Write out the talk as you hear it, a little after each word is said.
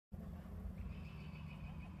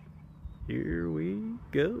Here we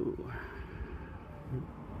go.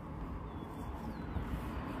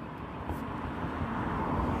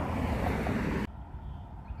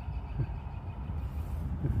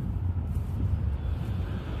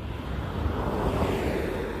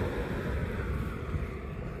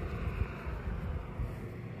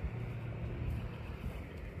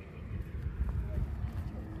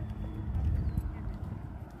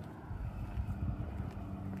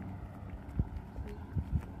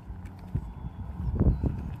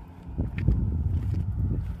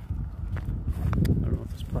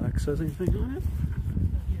 Says anything on it?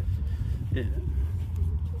 Yeah.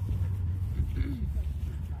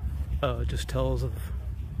 Oh, it just tells of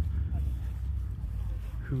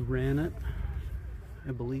who ran it,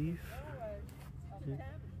 I believe.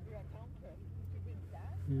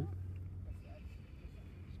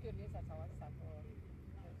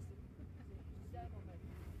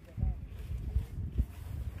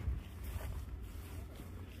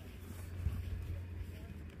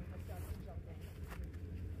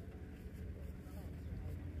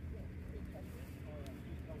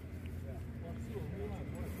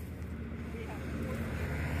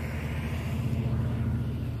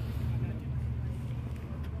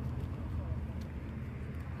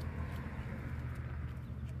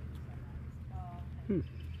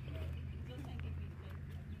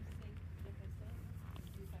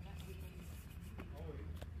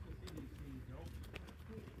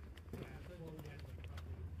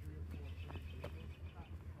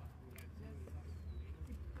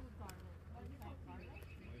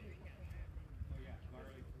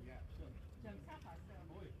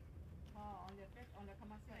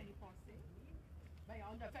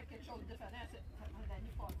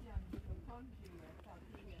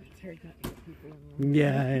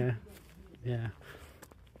 Yeah. Yeah. Yeah.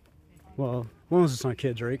 Well, as long as it's not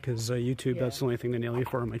kids, right? Because YouTube, that's the only thing they nail you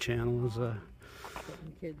for on my channel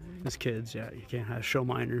is kids. Yeah, you can't show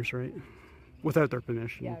minors, right? Without their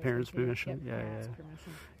permission, parents' permission. Yeah.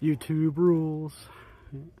 YouTube rules.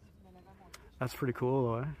 Yeah. That's pretty cool,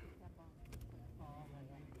 though, eh?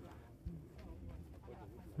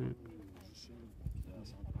 Yeah.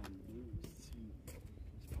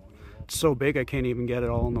 It's so big I can't even get it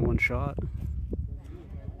all in the one shot.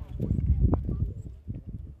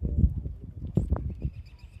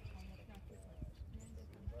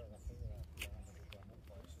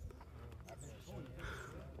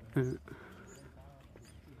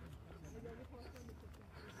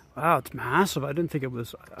 Wow, it's massive. I didn't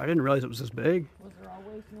realize it was this big. Was there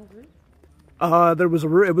always no roof? There was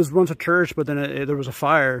it was once a church, but then there was a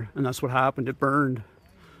fire, and that's what happened. It burned.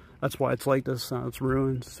 That's why it's like this. It's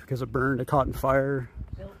ruins because it burned. It caught in fire.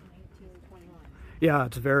 Built in 1821. Yeah,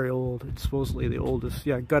 it's very old. It's supposedly the oldest.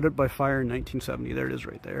 Yeah, gutted by fire in 1970. There it is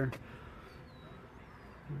right there.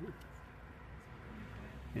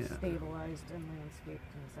 Yeah. Stabilized and landscaped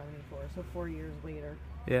in 74, so 4 years later.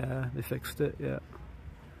 Yeah, they fixed it, yeah.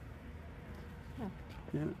 Huh.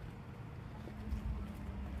 Yeah.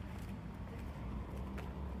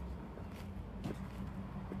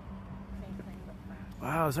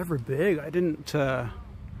 Wow, it's ever big. I didn't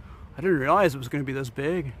realize it was going to be this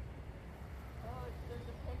big. Oh, there's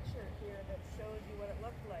a picture here that shows you what it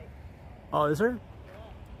looked like. Oh, is there?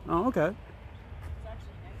 Yeah. Oh, okay. It's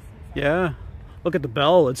actually nice. Yeah. Look at the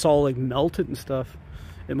bell. It's all like melted and stuff.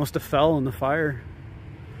 It must have fell in the fire.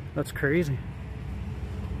 That's crazy.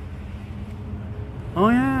 Oh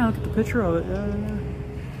yeah, look at the picture of it. Yeah.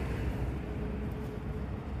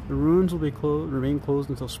 The ruins will be remain closed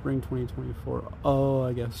until spring 2024. Oh,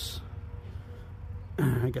 I guess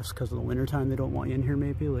because of the winter time they don't want you in here,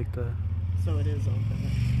 maybe like the. So it is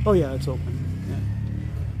open. Oh yeah, it's open. Yeah.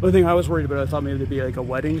 The only thing I was worried about, I thought maybe there'd be like a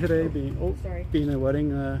wedding today. Being a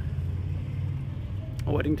wedding.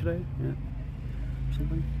 A wedding today, yeah.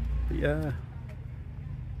 Something. But yeah.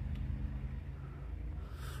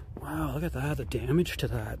 Wow, look at that, the damage to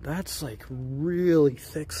that. That's like really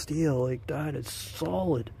thick steel, like that is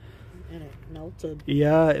solid. And it melted.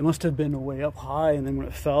 Yeah, it must have been way up high, and then when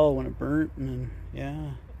it fell, when it burnt, and then,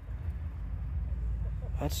 yeah.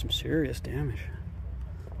 That's some serious damage.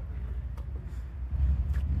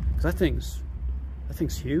 'Cause that thing's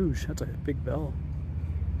huge. That's a big bell.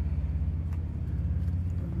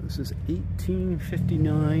 This is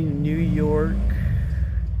 1859 New York.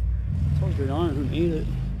 It's all good on it. Who made it?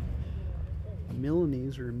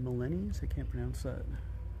 Milanese or Milanese? I can't pronounce that.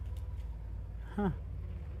 Huh.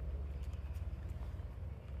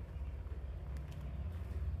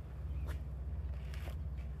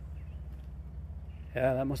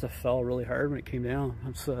 Yeah, that must have fell really hard when it came down.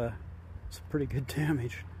 It's pretty good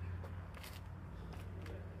damage.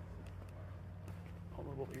 All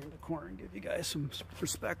the over here in the corner and give you guys some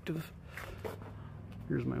perspective.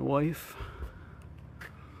 Here's my wife.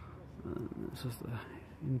 This is the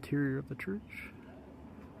interior of the church.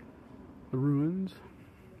 The ruins.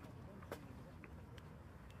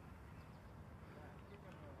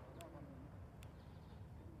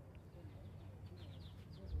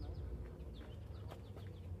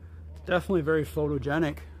 Definitely very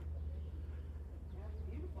photogenic.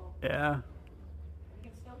 Beautiful. Yeah. You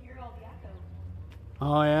can still hear all the echo.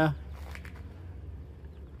 Oh yeah.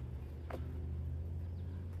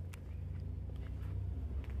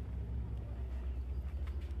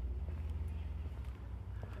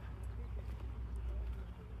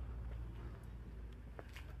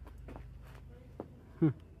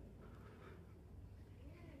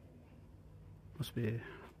 Must be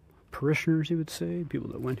parishioners, you would say, people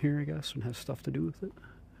that went here, I guess, and has stuff to do with it.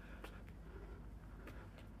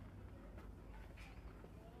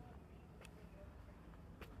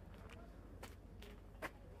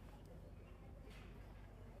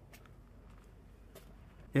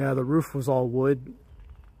 Yeah, the roof was all wood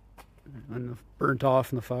and burnt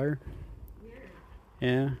off in the fire. Weird.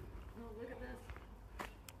 Yeah. Oh, look at this.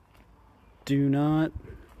 Do not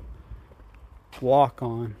walk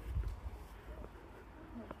on.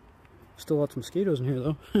 Still lots of mosquitoes in here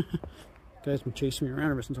though. Guys been chasing me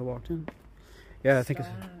around ever since I walked in. Yeah, I think it's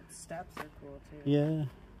steps are cool too. yeah.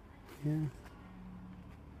 Yeah.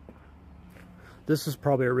 This is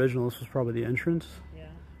probably original. This was probably the entrance.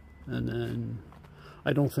 Yeah. And then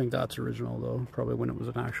I don't think that's original though. Probably when it was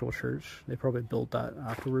an actual church. They probably built that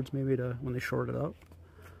afterwards maybe to when they shored it up.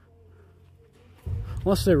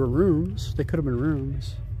 Unless they were rooms. They could have been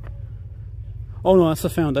rooms. Oh no, that's the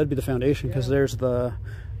that'd be the foundation because there's the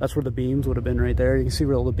that's where the beams would have been right there. You can see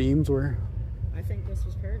where all the beams were. I think this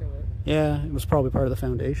was part of it. Yeah, it was probably part of the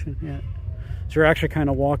foundation. Yeah. So you're actually kind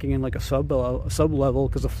of walking in like a sub level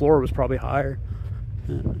because the floor was probably higher.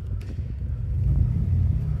 Yeah.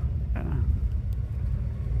 Yeah.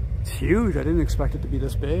 It's huge. I didn't expect it to be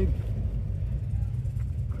this big.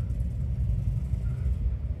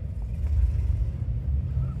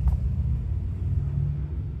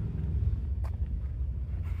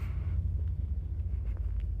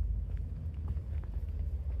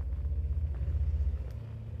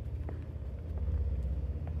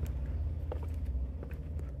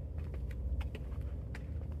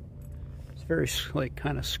 Very like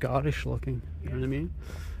kind of Scottish looking, you know what I mean?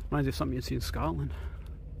 Reminds me of something you'd see in Scotland.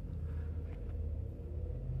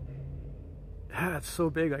 Yeah, it's so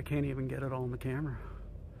big I can't even get it all in the camera.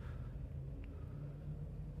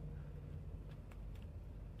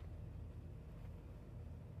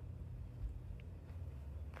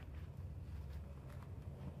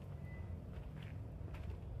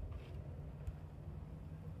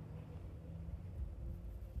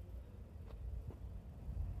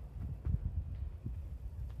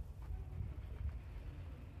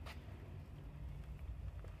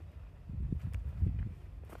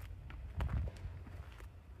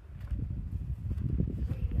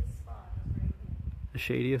 The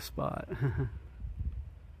shadiest spot.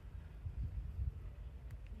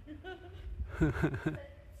 I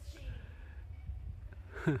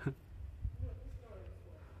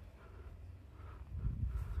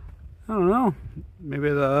don't know. Maybe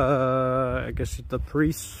I guess the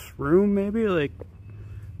priest's room, maybe like,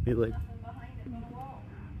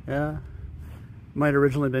 yeah. Might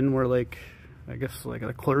originally been where like, I guess like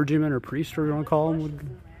a clergyman or priest, or you want to call him, would,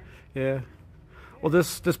 yeah. Well,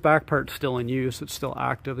 this back part's still in use. It's still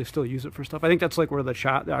active. They still use it for stuff. I think that's like where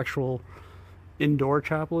the actual indoor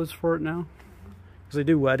chapel is for it now. Because they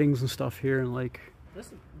do weddings and stuff here, and like.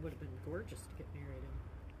 This would have been gorgeous to get married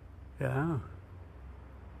in. Yeah.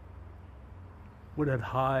 Would have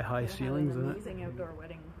had high ceilings in it. Amazing outdoor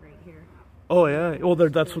wedding right here. Oh yeah. Well,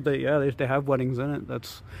 that's what they have weddings in it.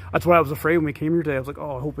 That's why I was afraid when we came here today. I was like,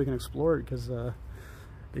 oh, I hope we can explore it because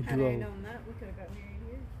they do. Had I known that, we could have got married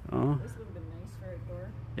here. Oh. This would have been nice for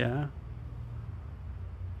outdoor. Yeah.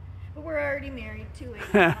 But we're already married too.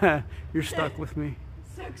 You're stuck with me.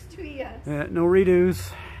 Sucks to yes. Yeah. No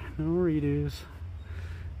redos. No redos.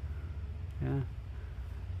 Yeah.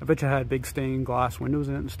 I bet you had big stained glass windows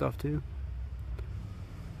in it and stuff too.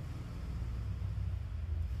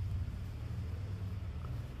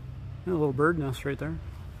 Yeah, a little bird nest right there.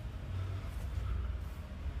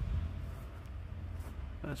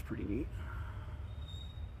 That's pretty neat.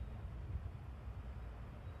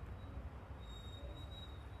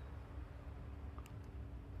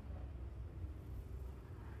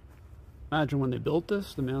 Imagine when they built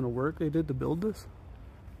this, the amount of work they did to build this.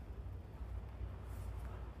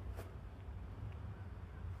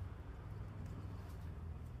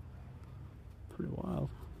 Pretty wild.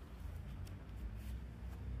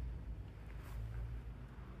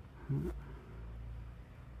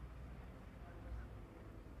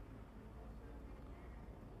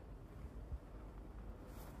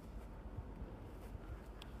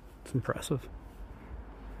 It's impressive.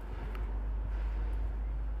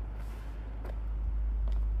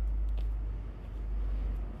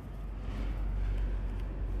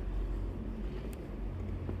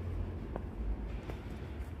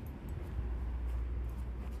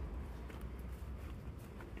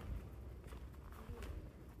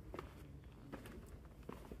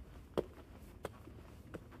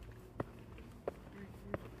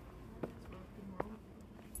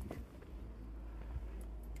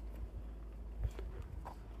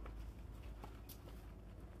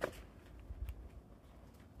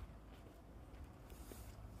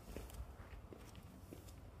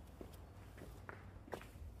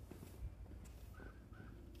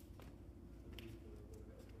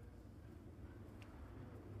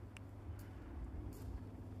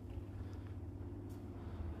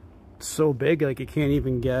 So big, like you can't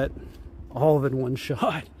even get all of it in one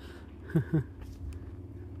shot.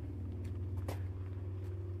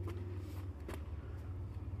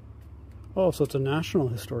 Oh, so it's a National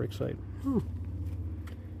Historic Site. Huh.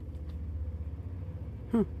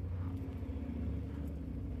 Huh. I'm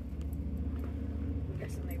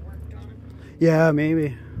guessing they worked on it. Yeah, maybe.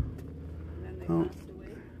 And then they passed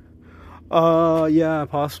away. Yeah,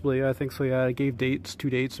 possibly. I think so. Yeah, I gave dates, 2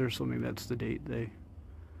 dates or so. Maybe that's the date they.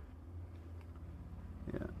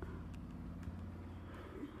 Yeah.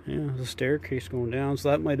 Yeah, there's a staircase going down, so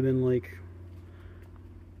that might have been like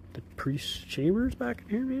the priest's chambers back in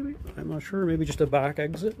here, maybe? I'm not sure. Maybe just a back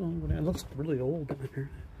exit. Oh, it looks really old in here.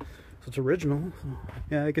 So it's original. So,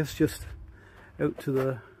 yeah, I guess just out to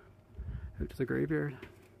the graveyard.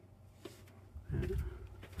 Yeah.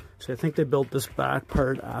 So I think they built this back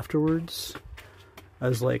part afterwards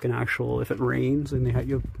as like an actual, if it rains and they have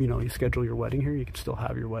you schedule your wedding here, you can still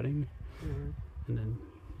have your wedding. Mm-hmm. And then,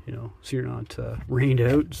 so you're not rained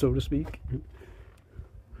out, so to speak.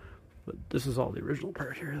 But this is all the original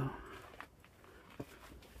part here, though.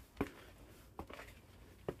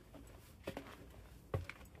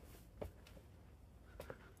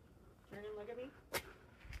 Turn and look at me.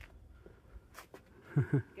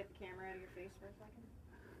 Get the camera out of your face for a second.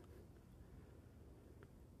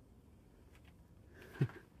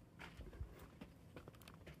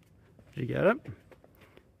 Did you get it?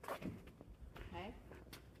 Okay.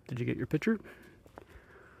 Did you get your picture?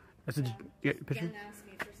 I said, did you get your picture? Ben asked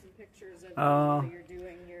me for some pictures of how you're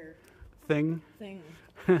doing your thing.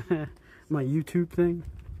 My YouTube thing.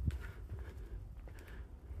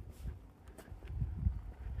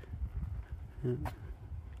 Yeah.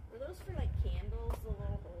 Were those for like candles, the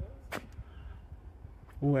little holes?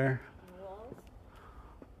 Where? On the walls?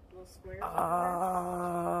 Little squares?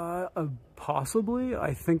 Possibly.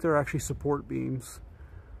 I think they're actually support beams.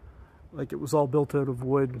 Like it was all built out of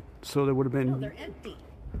wood, so there would have been. No, they're empty.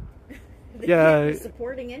 They yeah, can't be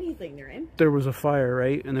supporting anything. They're empty. There was a fire,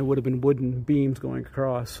 right? And there would have been wooden beams going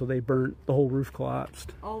across, so they burnt. The whole roof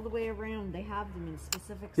collapsed. All the way around, they have them in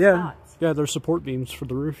specific spots. spots. Yeah, they're support beams for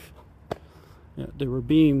the roof. Yeah, there were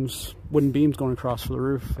beams, wooden beams going across for the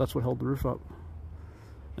roof. That's what held the roof up.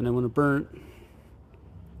 And then when it burnt,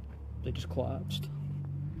 they just collapsed.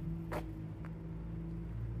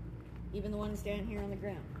 Even the ones down here on the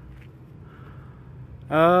ground.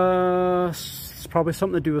 It's probably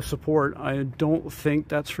something to do with support. I don't think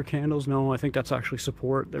that's for candles. No, I think that's actually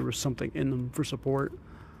support. There was something in them for support.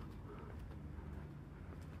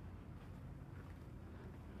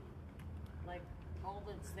 Like all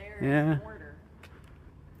that's there Yeah. is mortar.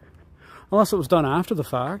 Unless it was done after the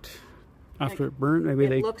fact. After it burnt, maybe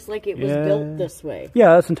It looks like it was built this way.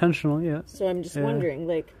 Yeah, that's intentional, yeah. So I'm just wondering,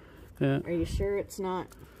 like, yeah. Are you sure it's not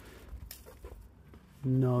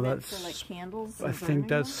No, meant that's for like candles? I think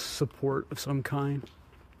that's support of some kind.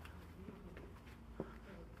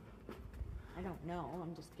 I don't know.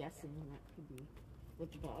 I'm just guessing that could be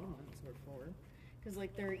what the bottom ones were for. Because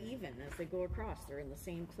like they're even as they go across. They're in the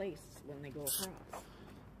same place when they go across.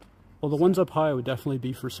 Well, the ones up high would definitely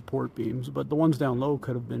be for support beams, but the ones down low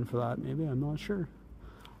could have been for that. Maybe, I'm not sure.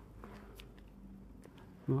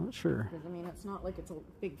 I'm not sure. Because I mean, it's not like it's a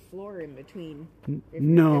big floor in between.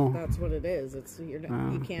 No. If that's what it is. It's you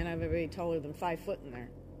can't have anybody taller than 5 foot in there.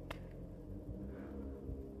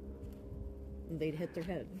 They'd hit their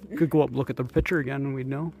head. Could go up and look at the picture again and we'd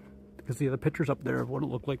know. Because the other picture's up there of what it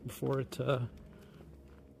looked like before it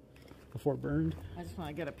burned. I just want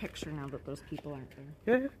to get a picture now that those people aren't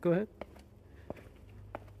there. Yeah, go ahead.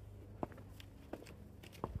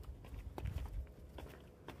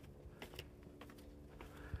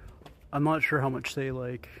 I'm not sure how much they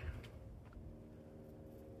like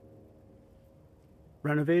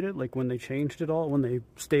renovated, like when they changed it all, when they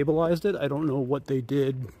stabilized it. I don't know what they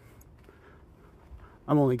did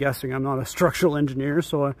I'm only guessing. I'm not a structural engineer,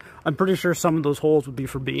 so I'm pretty sure some of those holes would be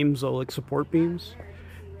for beams, though, like support beams.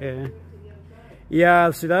 Yeah.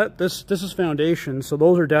 Yeah, see that? This is foundation, so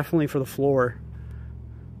those are definitely for the floor.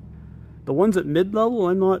 The ones at mid-level,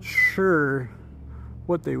 I'm not sure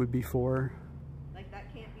what they would be for. Like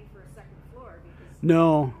that can't be for a second floor because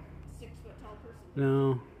no. 6 foot tall person.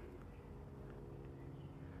 No.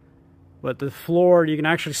 But the floor, you can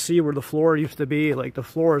actually see where the floor used to be. Like the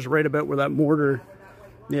floor is right about where that mortar.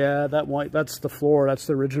 Yeah, that's the floor. That's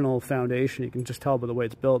the original foundation. You can just tell by the way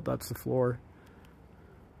it's built. That's the floor.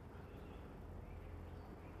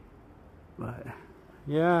 But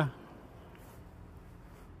yeah.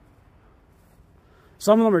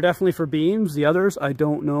 Some of them are definitely for beams. The others, I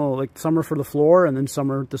don't know. Like some are for the floor and then some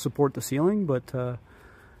are to support the ceiling. But the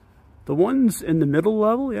ones in the middle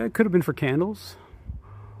level, yeah, it could have been for candles.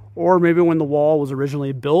 Or maybe when the wall was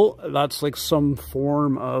originally built, that's like some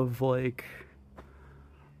form of like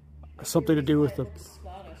something to do with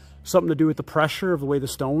the pressure of the way the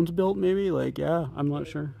stone's built, maybe. Like, yeah, I'm not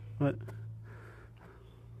sure. But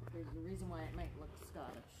there's a reason why it might look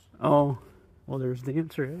Scottish. Oh, well, there's the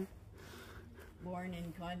answer, eh? Born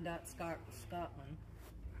in Condat, Scotland.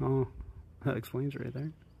 Oh, that explains right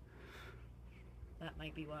there. That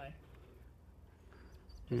might be why.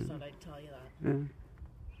 Just thought I'd tell you that. Yeah.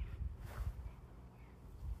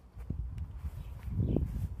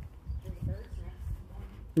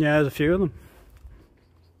 Yeah, there's a few of them.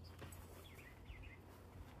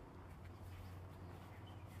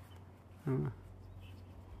 Oh,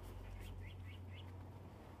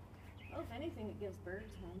 if anything, it gives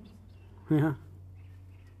birds homes. Yeah.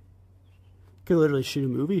 Could literally shoot a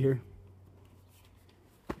movie here.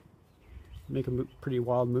 Make a pretty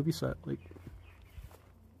wild movie set. Like.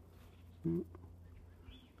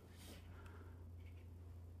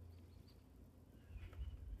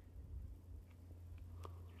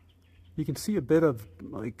 You can see a bit of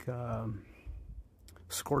like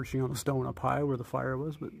scorching on the stone up high where the fire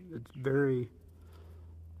was, but it's very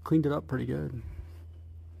cleaned it up pretty good. You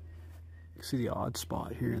can see the odd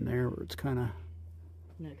spot here and there where it's kind of.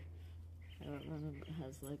 Look, I don't know. It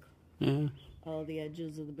has like yeah, all the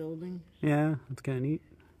edges of the building. Yeah, it's kind of neat.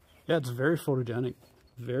 Yeah, it's very photogenic.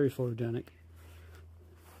 Very photogenic.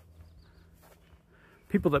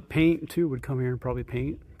 People that paint too would come here and probably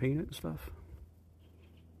paint it and stuff.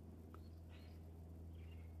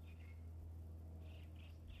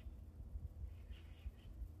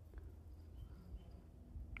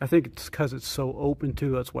 I think it's because it's so open too.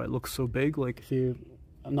 That's why it looks so big. Like if you,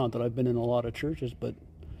 not that I've been in a lot of churches, but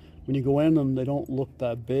when you go in them, they don't look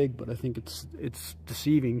that big. But I think it's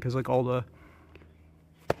deceiving because like all the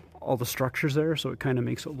structures there, so it kind of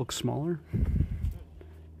makes it look smaller.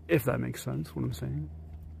 If that makes sense, what I'm saying.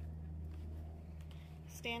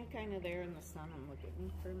 Stand kind of there in the sun and look at me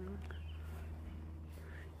for a minute.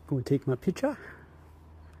 Go and take my picture.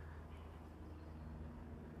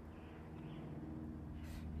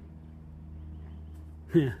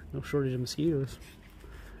 Yeah, no shortage of mosquitoes.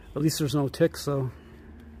 At least there's no ticks, so.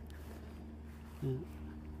 Yeah.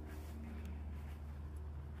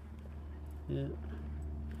 Yeah.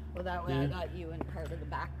 Well, that way I got you in part of the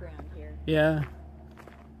background here. Yeah.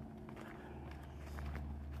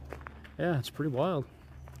 Yeah, it's pretty wild.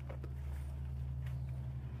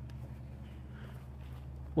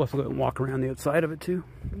 We'll have to go and walk around the outside of it too.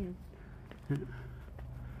 Yeah,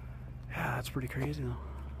 that's pretty crazy though.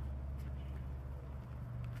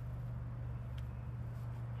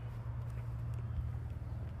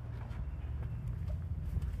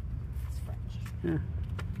 Yeah.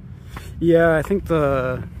 Yeah, I think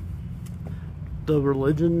the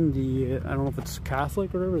religion, I don't know if it's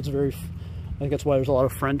Catholic or whatever, it's very, I think that's why there's a lot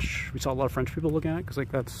of French, we saw a lot of French people looking at it, because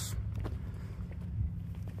like that's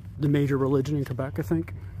the major religion in Quebec, I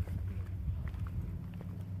think.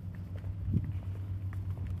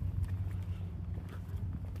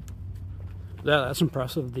 Yeah, that's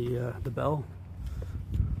impressive, the bell.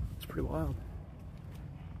 It's pretty wild.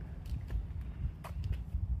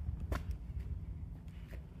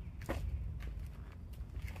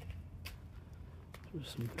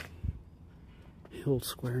 There's some hill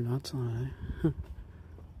square nuts on it, eh?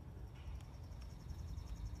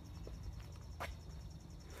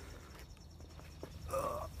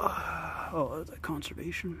 Oh, that's a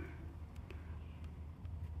conservation.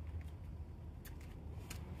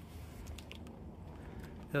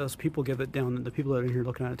 Yeah, those people give it down, the people that are here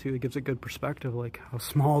looking at it too, it gives a good perspective, like how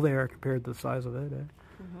small they are compared to the size of it, eh?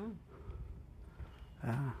 Mm-hmm.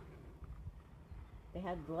 Yeah. They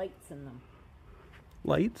had lights in them.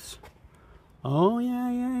 Lights? Oh,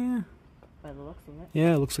 yeah. By the looks of it.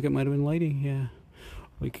 Yeah, it looks like it might have been lighting, yeah.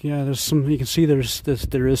 Like, yeah, there's some, you can see there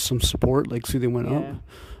is some support, like, see they went up.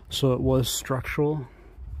 So it was structural.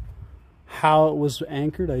 How it was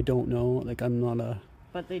anchored, I don't know. Like, I'm not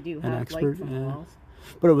but they do an have expert. lights on the walls.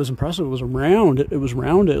 But it was impressive. It was rounded. It was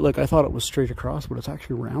rounded. Like, I thought it was straight across, but it's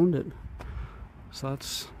actually rounded. So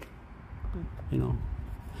that's, you know.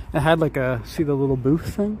 It had like a, see the little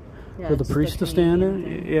booth thing? Yeah, where the priest to stand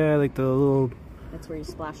in? Yeah, like the little... That's where you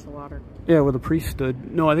splash the water. Yeah, where the priest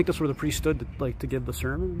stood. No, I think that's where the priest stood to, like, to give the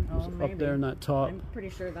sermon. Oh, maybe. Up there in that top... I'm pretty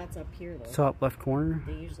sure that's up here, though. Top left corner.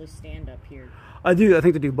 They usually stand up here. I think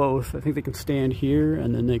they do both. I think they can stand here,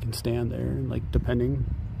 and then they can stand there, like, depending...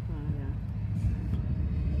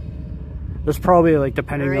 There's probably, like,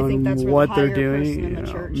 depending on what they're doing, you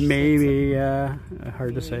know, maybe, yeah,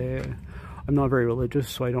 hard to say. I'm not very religious,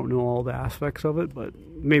 so I don't know all the aspects of it, but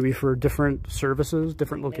maybe for different services,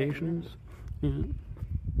 different locations. Yeah.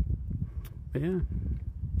 But yeah.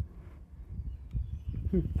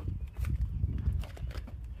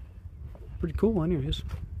 Pretty cool, anyways.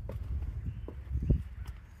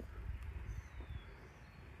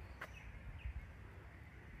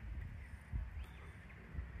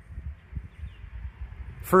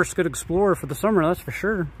 First good explorer for the summer, that's for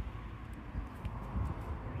sure.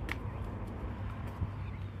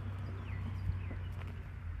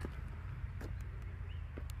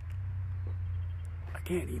 I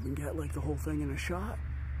can't even get like the whole thing in a shot.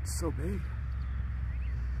 It's so big.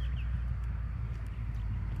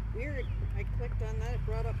 Weird. I clicked on that, it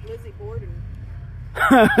brought up Lizzie Borden.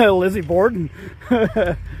 Lizzie Borden.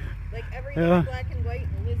 Like everything black and white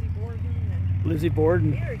and Lizzie Borden. And Lizzie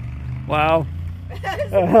Borden. weird. Wow. Was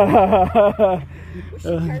she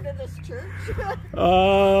part of this church?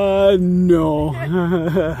 No.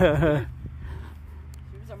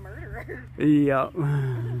 She was a murderer. Yeah.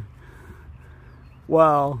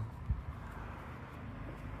 Wow.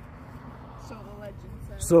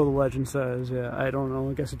 So the legend says, yeah. I don't know.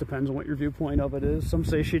 I guess it depends on what your viewpoint of it is. Some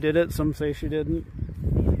say she did it, some say she didn't.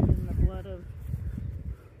 In the blood of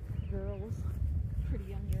girls. Pretty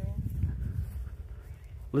young girl.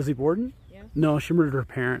 Lizzie Borden? Yeah. No, she murdered her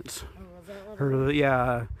parents. Oh, was that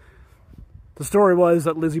Yeah. The story was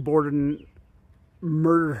that Lizzie Borden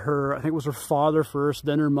murdered her. I think it was her father first,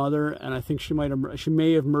 then her mother, and I think she may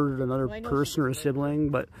have murdered another person or a sibling,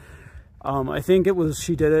 but I think it was,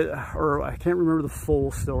 she did it, or I can't remember the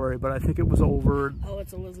full story, but I think it was over. Oh,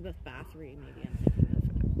 it's Elizabeth Bathory, maybe.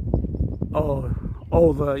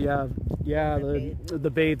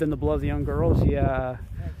 The bathed in the blood of the young girls. Yeah,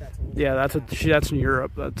 that's in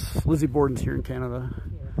Europe. That's Lizzie Borden's here in Canada.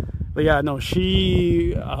 Yeah. But yeah, no,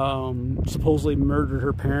 she supposedly murdered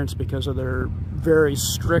her parents because of their very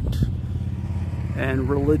strict and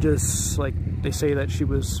religious. Like, they say that she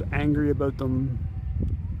was angry about them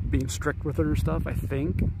being strict with her and stuff, I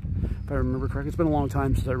think, if I remember correctly. It's been a long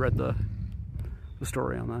time since I read the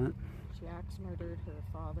story on that. She axe murdered her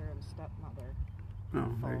father and stepmother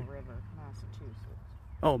in Fall River, Massachusetts.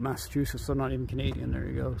 Oh, Massachusetts, so not even Canadian. There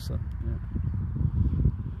you go. So yeah,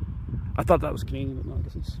 I thought that was Canadian, but no, I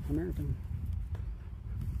guess it's American.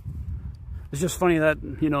 It's just funny that,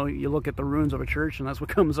 you know, you look at the ruins of a church and that's what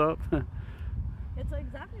comes up. It's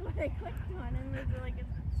exactly what I clicked on, and it's like, it's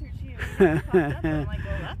popped up, and I'm like,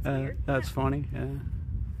 well, that's weird. That's funny, yeah.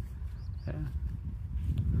 Yeah.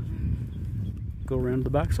 Go around to the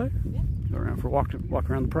backside? Yeah. Go around for walk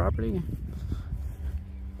around the property.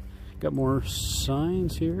 Got more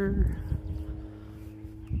signs here.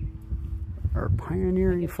 Our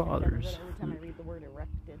pioneering fathers. Every time I read the word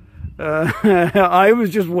erected. I was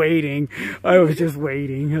just waiting. I was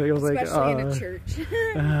waiting. I was especially in a church.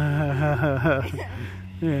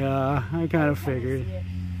 Yeah, I kind of figured.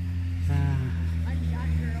 I'm that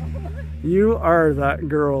girl. You are that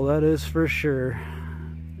girl, that is for sure.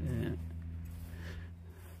 Yeah.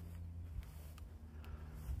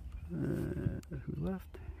 Who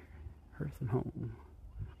left? Hearth and home.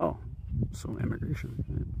 Oh, so immigration.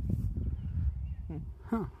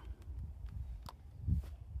 Huh.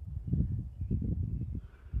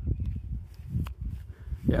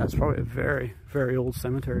 Yeah, it's probably a very, very old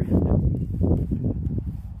cemetery.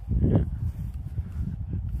 Yeah.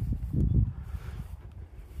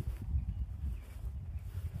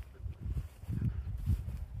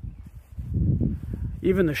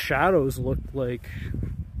 Even the shadows look like,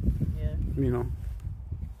 you know.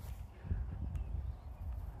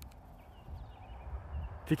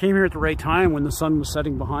 If you came here at the right time when the sun was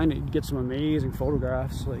setting behind it, you'd get some amazing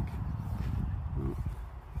photographs. Like, you know.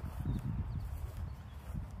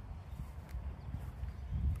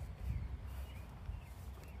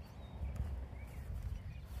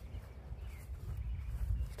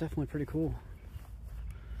 It's definitely pretty cool.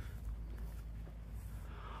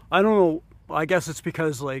 I don't know. I guess it's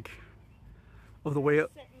because like of the way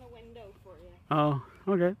it. Sit in the window for you. Oh,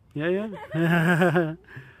 okay. Yeah, yeah.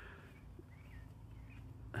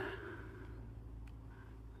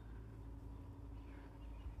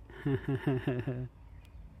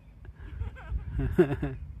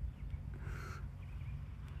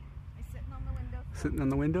 Sitting on the window. Sitting on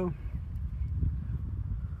the window.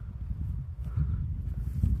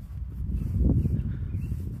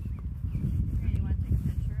 Here, you want to take a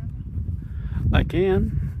picture of it? I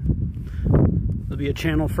can. There'll be a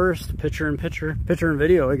channel first, picture and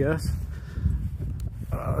video, I guess.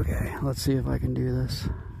 Okay, let's see if I can do this.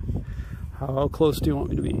 How close do you want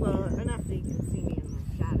me to be? Well, enough that you can see me in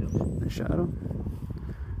the shadow. The shadow?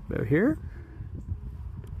 About here?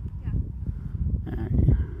 Yeah.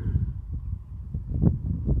 Alright.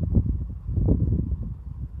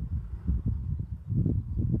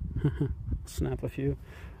 Snap a few.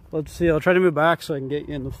 Let's see, I'll try to move back so I can get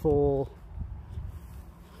you in the full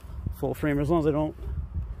frame, as long as I don't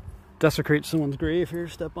desecrate someone's grave here.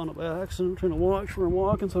 Step on it by accident. I'm trying to watch where I'm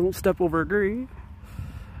walking so I don't step over a grave.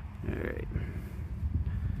 Alright.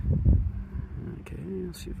 Okay,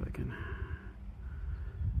 let's see if I can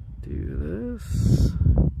do this.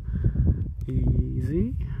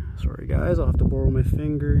 Easy. Sorry guys, I'll have to borrow my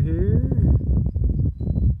finger here.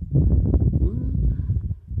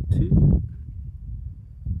 1, 2,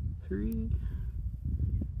 3,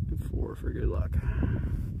 and 4 for good luck.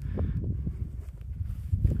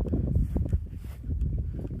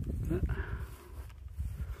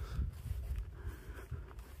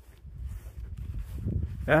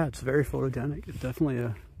 Yeah, it's very photogenic. It's definitely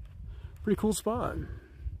a pretty cool spot.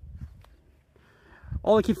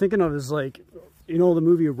 All I keep thinking of is, like, you know, the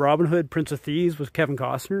movie Robin Hood, Prince of Thieves with Kevin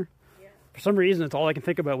Costner? Yeah. For some reason, it's all I can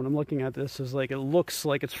think about when I'm looking at this is, like, it looks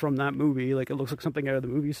like it's from that movie. Like, it looks like something out of the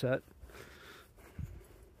movie set.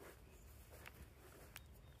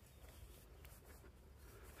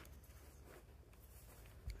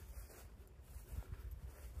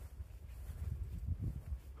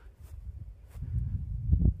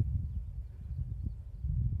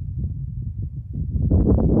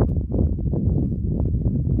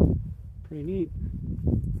 Pretty neat.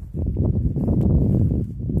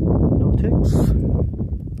 No ticks.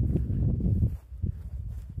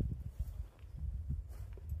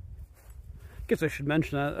 Guess I should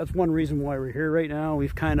mention that. That's one reason why we're here right now.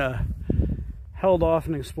 We've kind of held off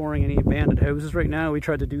on exploring any abandoned houses right now. We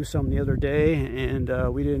tried to do some the other day, and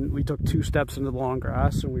we didn't. We took 2 steps into the long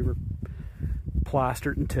grass, and we were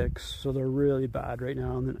plastered in ticks. So they're really bad right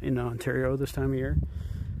now in Ontario this time of year.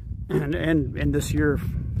 And this year,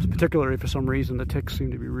 particularly for some reason, the ticks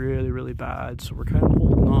seem to be really, really bad. So we're kind of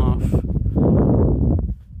holding off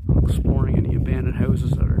on exploring any abandoned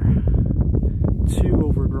houses that are too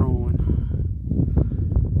overgrown.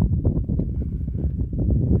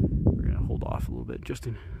 We're gonna hold off a little bit, just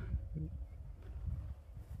in.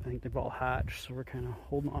 I think they've all hatched, so we're kind of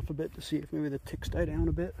holding off a bit to see if maybe the ticks die down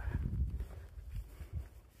a bit.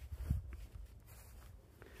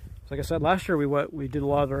 Like I said, last year we did a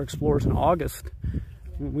lot of our explores in August.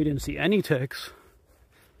 Yeah. We didn't see any ticks.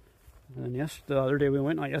 And then the other day we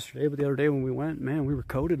went, not yesterday, but the other day when we went, man, we were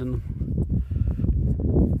coated in them.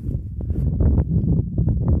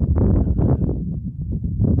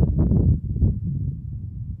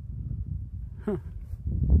 Huh.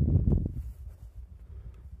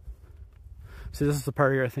 See, this is the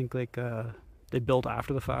part here I think like they built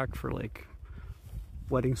after the fact for like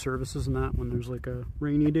wedding services and that, when there's like a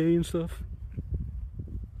rainy day and stuff.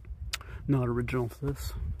 Not original for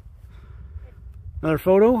this. Another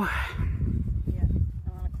photo. Yeah, I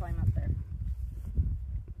want to climb up there.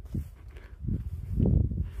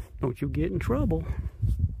 Don't you get in trouble.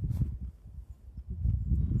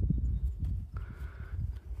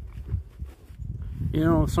 You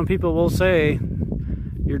know, some people will say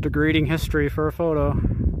you're degrading history for a photo.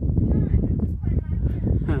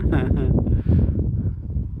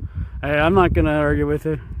 Hey, I'm not gonna argue with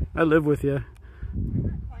you. I live with you. I'm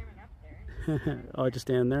not climbing up there. Oh, just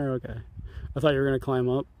stand there? Okay. I thought you were gonna climb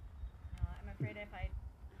up. No, I'm afraid if I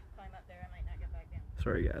climb up there, I might not get back down.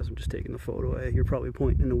 Sorry guys, I'm just taking the photo. You're probably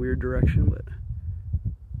pointing in a weird direction, but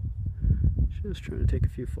just trying to take a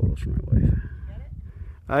few photos for my wife. Get it?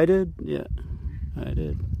 I did? Yeah. I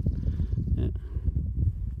did. Yeah.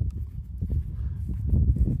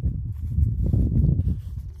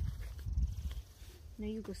 No,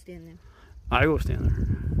 you go stand there. I go stand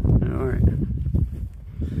there. Alright.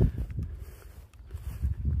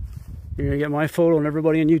 You're gonna get my photo and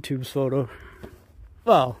everybody on YouTube's photo.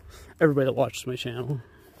 Well, everybody that watches my channel.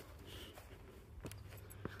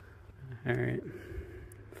 Alright.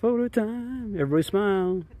 Photo time. Everybody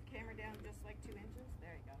smile.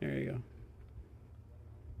 There you go.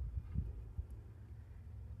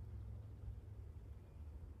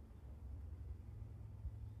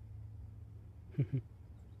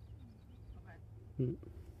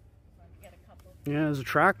 Yeah, there's a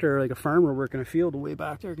tractor, like a farmer working a field way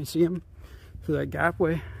back there. I can see him through that gap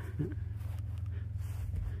way.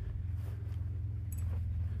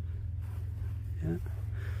 Yeah.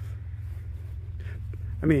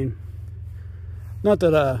 I mean, not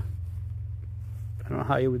that I don't know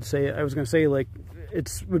how you would say it. I was gonna say, like,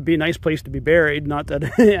 would be a nice place to be buried. Not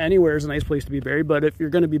that anywhere is a nice place to be buried, but if you're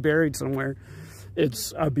gonna be buried somewhere,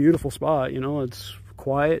 it's a beautiful spot. You know, it's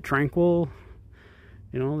quiet, tranquil.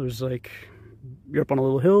 You know, there's like, you're up on a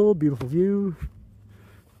little hill, beautiful view.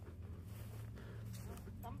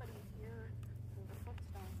 Somebody's here. There's a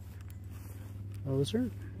footstone. Oh, is there?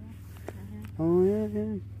 Yeah. Oh,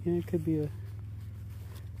 yeah. It could be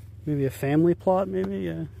maybe a family plot, maybe.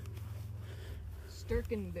 Yeah.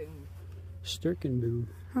 Sturkenboom. Sturkenboom.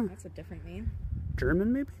 Huh. That's a different name.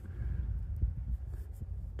 German, maybe.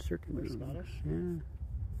 Or Sturkenboom. Scottish. Yeah.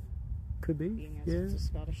 Could be. Being as Yeah. it's a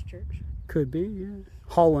Scottish church. Could be. Yeah.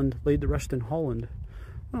 Holland, laid the rest in Holland.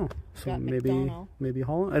 Oh, so Got maybe McDonald. maybe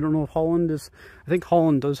Holland. I don't know if Holland is. I think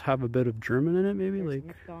Holland does have a bit of German in it. Maybe There's like.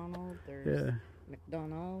 McDonald. There's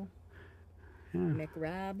McDonald. Yeah.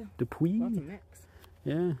 McRab. Dupuy. Lots of mix.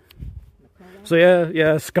 Yeah. McCullough. So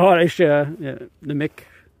yeah, Scottish. Yeah. The Mick.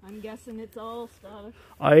 I'm guessing it's all Scottish.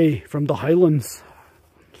 Aye, from the Highlands.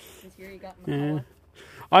 This year you got Yeah. McCullough.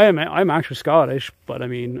 I'm actually Scottish, but I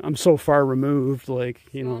mean, I'm so far removed, like,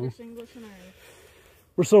 you know, Scottish, English, and Irish.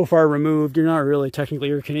 we're so far removed, you're not really technically,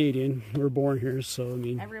 you're Canadian. We're born here, so I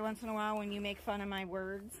mean. Every once in a while when you make fun of my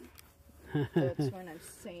words, that's when I'm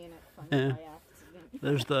saying it funny Yeah. by accident.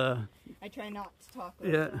 There's the, I try not to talk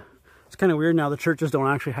about yeah. it. It's kind of weird now, the churches don't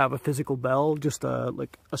actually have a physical bell, just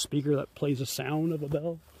like a speaker that plays a sound of a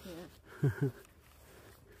bell. Yeah.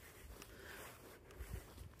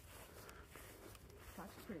 Gosh,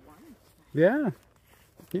 it's pretty warm. Yeah.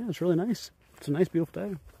 Yeah, it's really nice. It's a nice, beautiful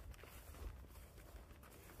day.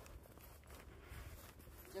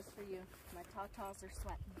 Just for you. My tatas are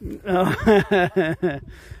sweating.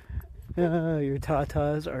 Your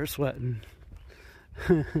tatas are sweating.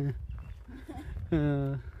 Thought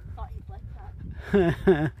you'd like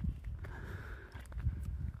that.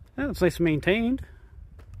 Yeah, it's nice and maintained.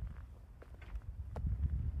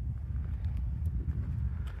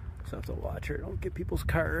 So I have to watch her. Don't get people's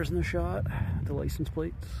cars in the shot. The license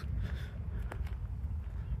plates.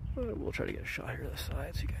 But we'll try to get a shot here to the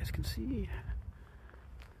side so you guys can see.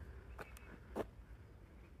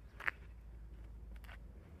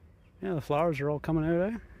 Yeah, the flowers are all coming out,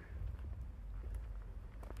 eh?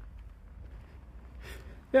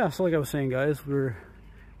 Yeah, so like I was saying, guys,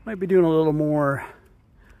 might be doing a little more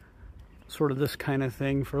sort of this kind of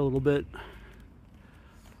thing for a little bit.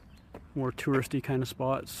 More touristy kind of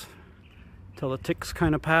spots till the ticks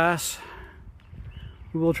kind of pass.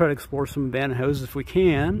 We will try to explore some abandoned houses if we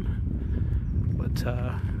can, but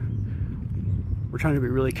we're trying to be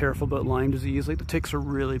really careful about Lyme disease. Like, the ticks are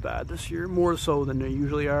really bad this year, more so than they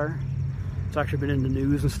usually are. It's actually been in the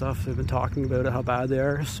news and stuff. They've been talking about it, how bad they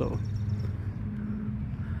are. So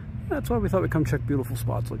that's why we thought we'd come check beautiful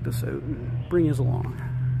spots like this out and bring you along.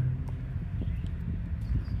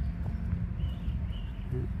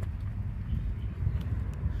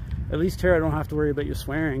 At least here I don't have to worry about you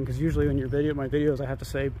swearing, because usually when my videos I have to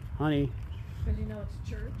say honey. Because you know it's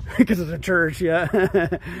church. Because it's a church, yeah.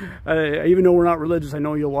 Even though we're not religious, I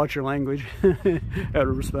know you'll watch your language out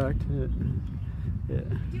of respect. Yeah.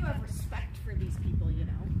 You have respect for these people, you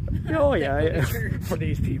know. Oh yeah, for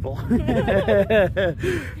these people. I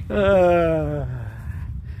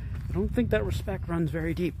don't think that respect runs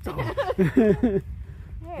very deep, though.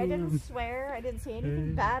 Hey, I didn't swear. I didn't say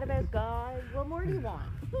anything bad about God. What more do you want?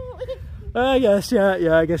 Yes,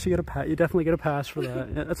 yeah. I guess you definitely get a pass for that.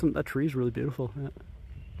 Yeah, that tree's really beautiful. Yeah.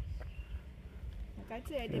 Like I'd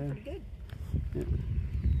say I did pretty good. Yeah.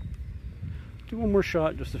 Do one more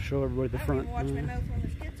shot just to show everybody the front. I don't even watch my mouth when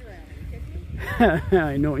there's kids around. Are you kidding me?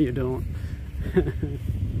 I know you don't. You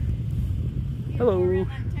Hello. go around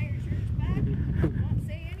that entire church back, not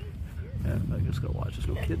say any? Yeah, I just gotta watch. There's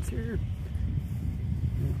no kids here.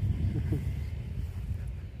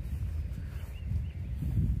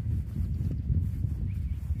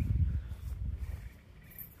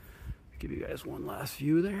 Give you guys one last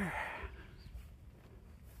view there.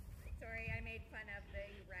 Sorry, I made fun of the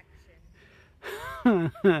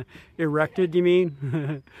erection. Erected, you mean?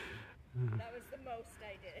 That was the most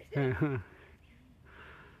I did.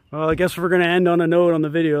 Well, I guess if we're going to end on a note on the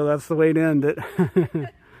video, that's the way to end it.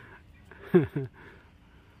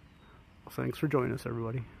 thanks for joining us,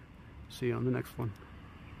 everybody. See you on the next one.